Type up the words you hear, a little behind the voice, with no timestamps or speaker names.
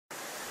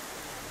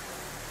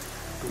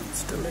to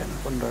install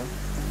Anaconda,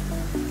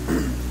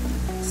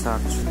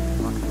 search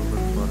on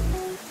Google for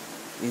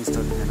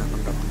installing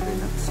Anaconda on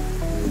Linux.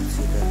 You will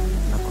see the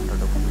Anaconda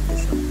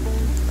documentation.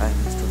 I am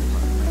installing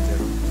on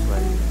Manjaro, so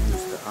I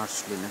use the Arch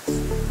Linux.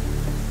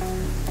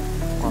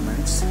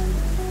 Comments,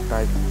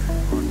 type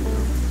on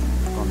your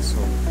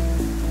console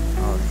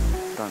or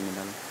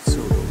terminal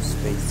sudo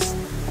space,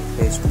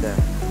 paste the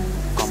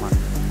command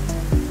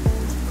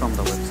from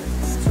the website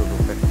sudo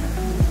pet.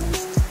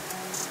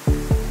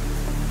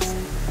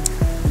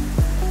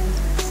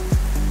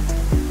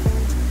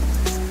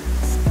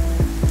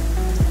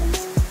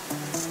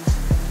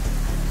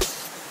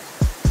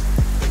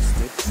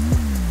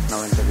 Now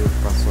enter your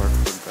password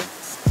for the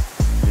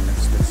Linux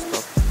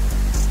desktop.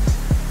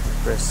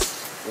 Press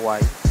Y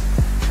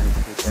and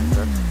hit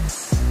enter.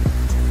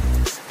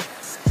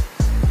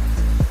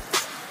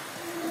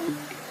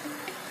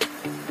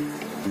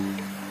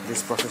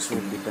 This process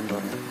will depend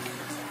on the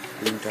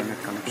internet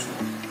connection.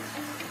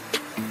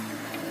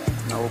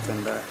 Now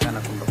open the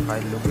Anaconda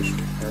file location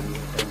where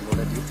you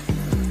downloaded it.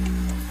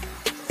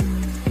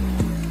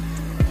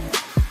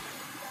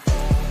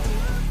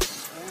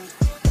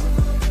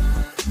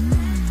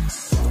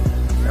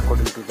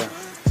 According to the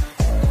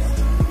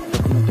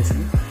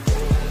documentation,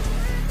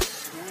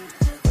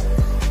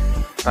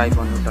 type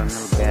on your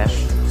terminal bash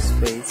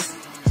space,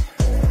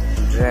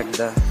 drag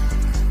the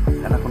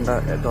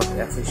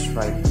anaconda.sh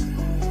file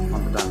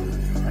on the terminal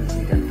and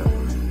hit enter.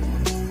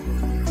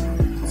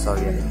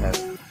 Sorry, I have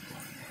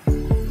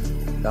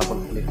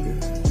double clicked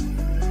it.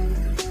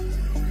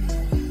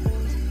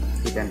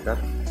 Hit enter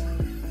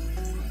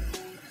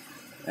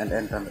and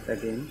enter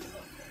again.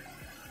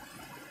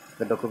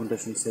 The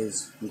documentation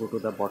says go to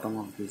the bottom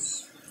of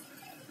this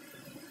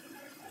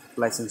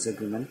license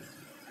agreement.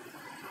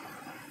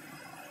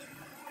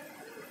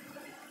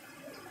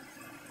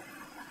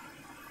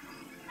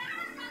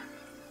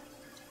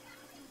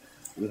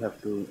 You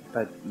have to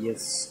type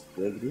yes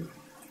to agree.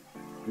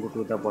 Go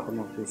to the bottom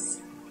of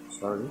this.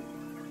 Sorry.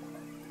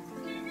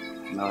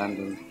 Now I'm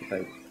going to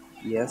type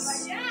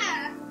yes.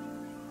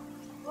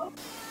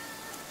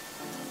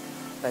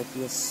 Type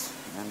yes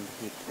and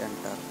hit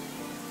enter.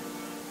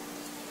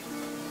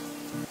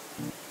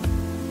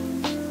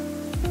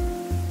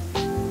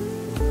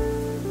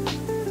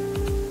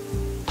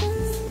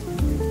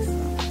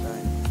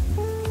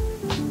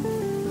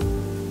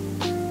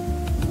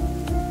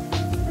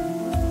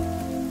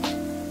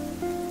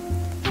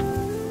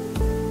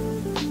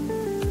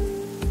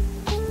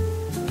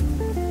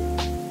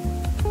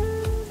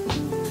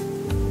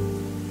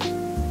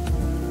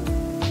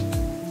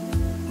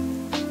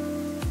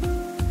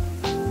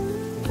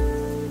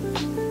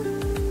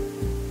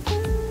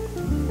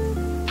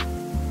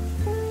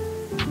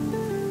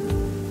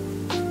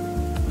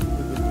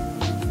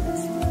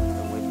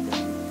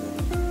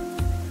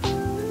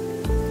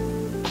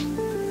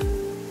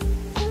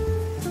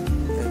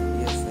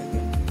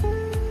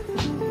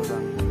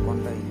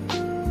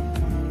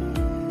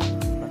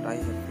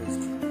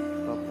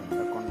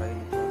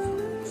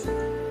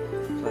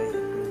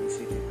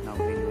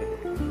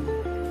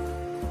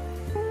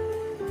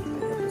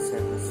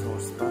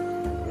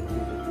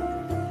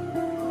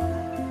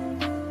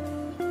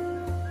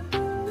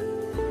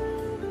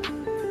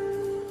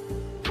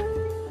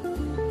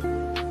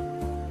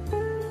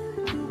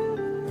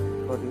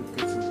 For you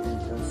can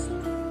just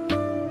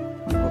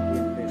copy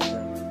and paste the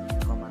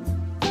command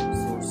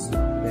source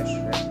bash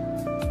harsh.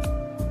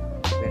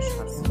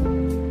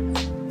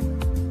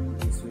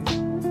 This will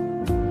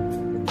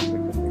get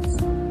the place.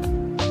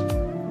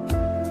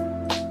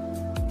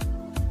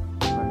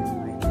 But in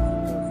my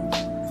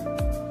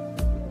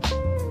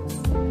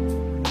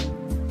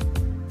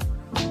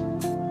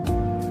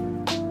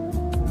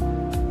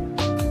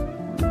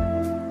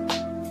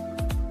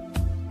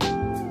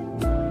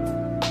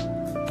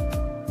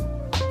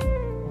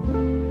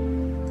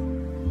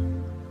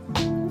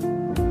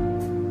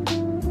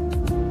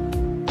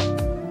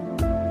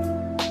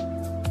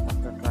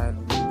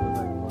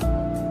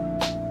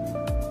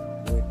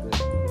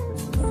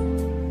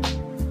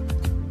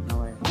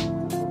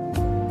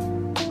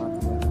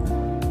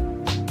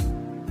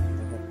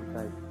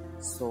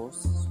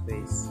source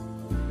space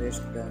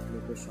paste the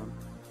location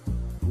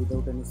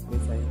without any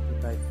space. I have to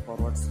type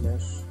 /in/activity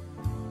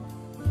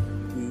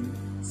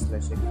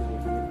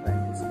and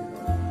this is the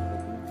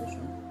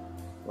documentation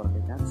for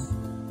the tags.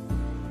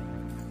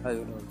 I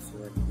will also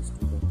add this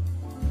to the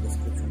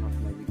description of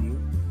my video.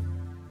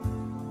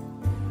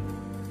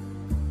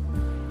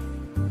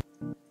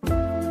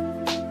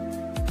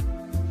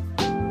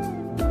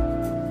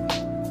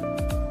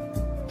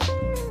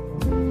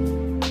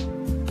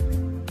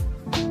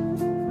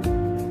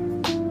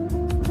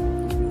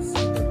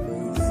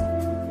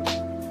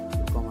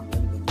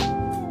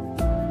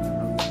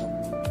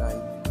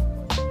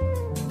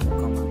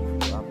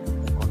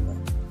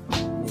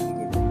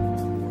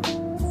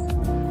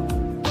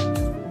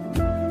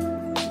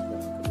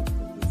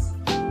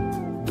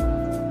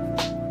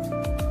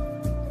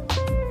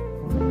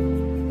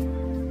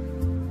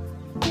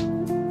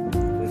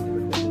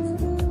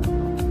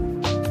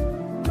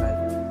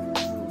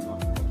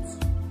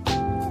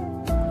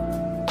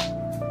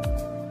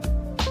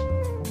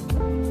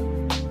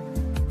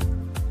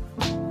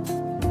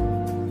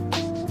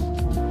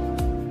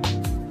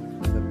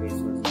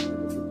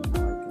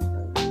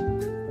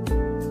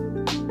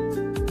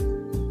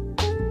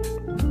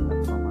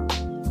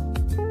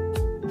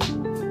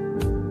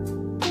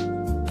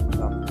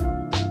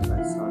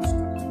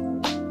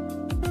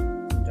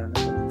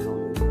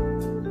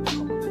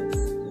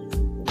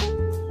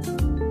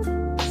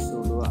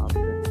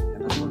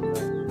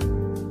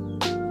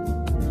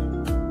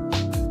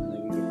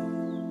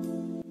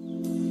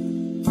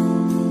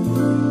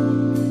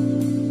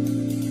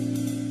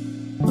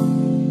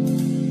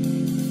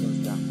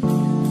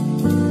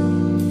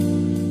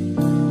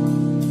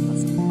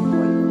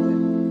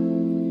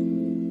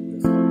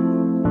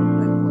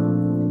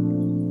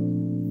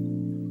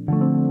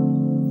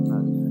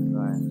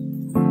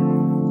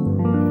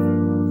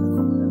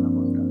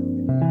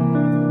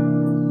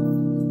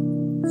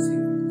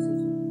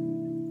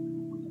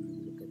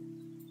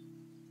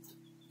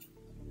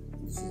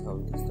 how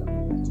it is done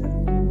in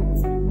Manjaro.